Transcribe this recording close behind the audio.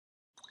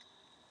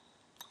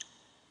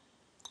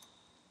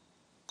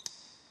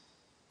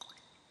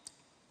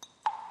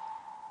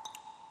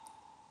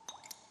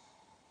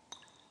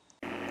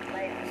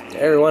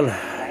everyone,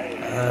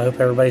 I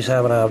hope everybody's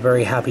having a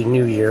very happy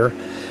New Year.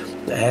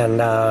 And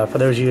for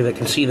those of you that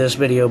can see this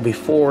video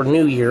before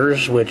New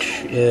Year's,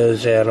 which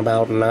is in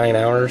about 9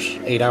 hours,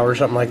 8 hours,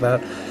 something like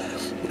that.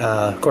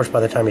 Of course, by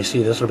the time you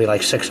see this, it'll be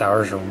like 6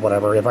 hours or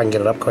whatever, if I can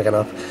get it up quick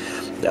enough.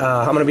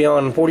 I'm going to be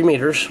on 40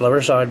 meters,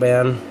 lower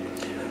sideband,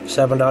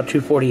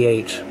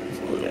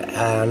 7.248,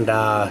 and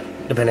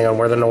depending on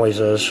where the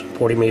noise is,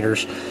 40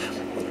 meters.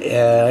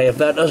 If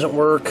that doesn't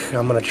work,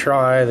 I'm going to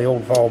try the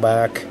old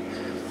fallback,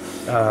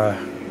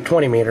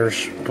 20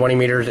 meters. 20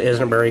 meters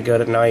isn't very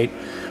good at night,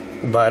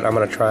 but I'm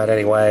going to try it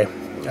anyway.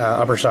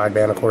 Upper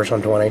sideband, of course,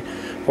 on 20.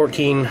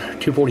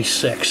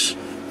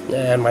 14.246.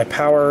 And my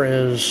power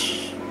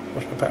is...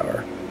 what's my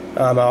power?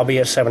 I'll be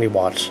at 70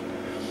 watts.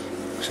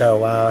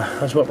 So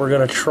that's what we're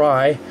going to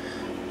try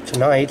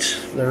tonight.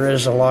 There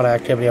is a lot of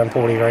activity on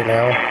 40 right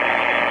now.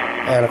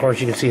 And, of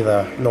course, you can see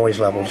the noise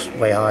levels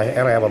way high.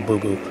 And I have a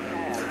boo-boo.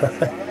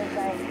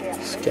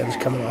 Skin's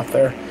coming off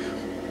there.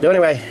 So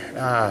anyway,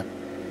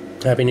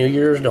 Happy New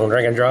Year's. Don't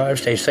drink and drive.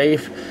 Stay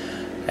safe.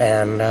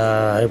 And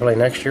hopefully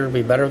next year will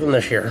be better than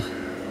this year.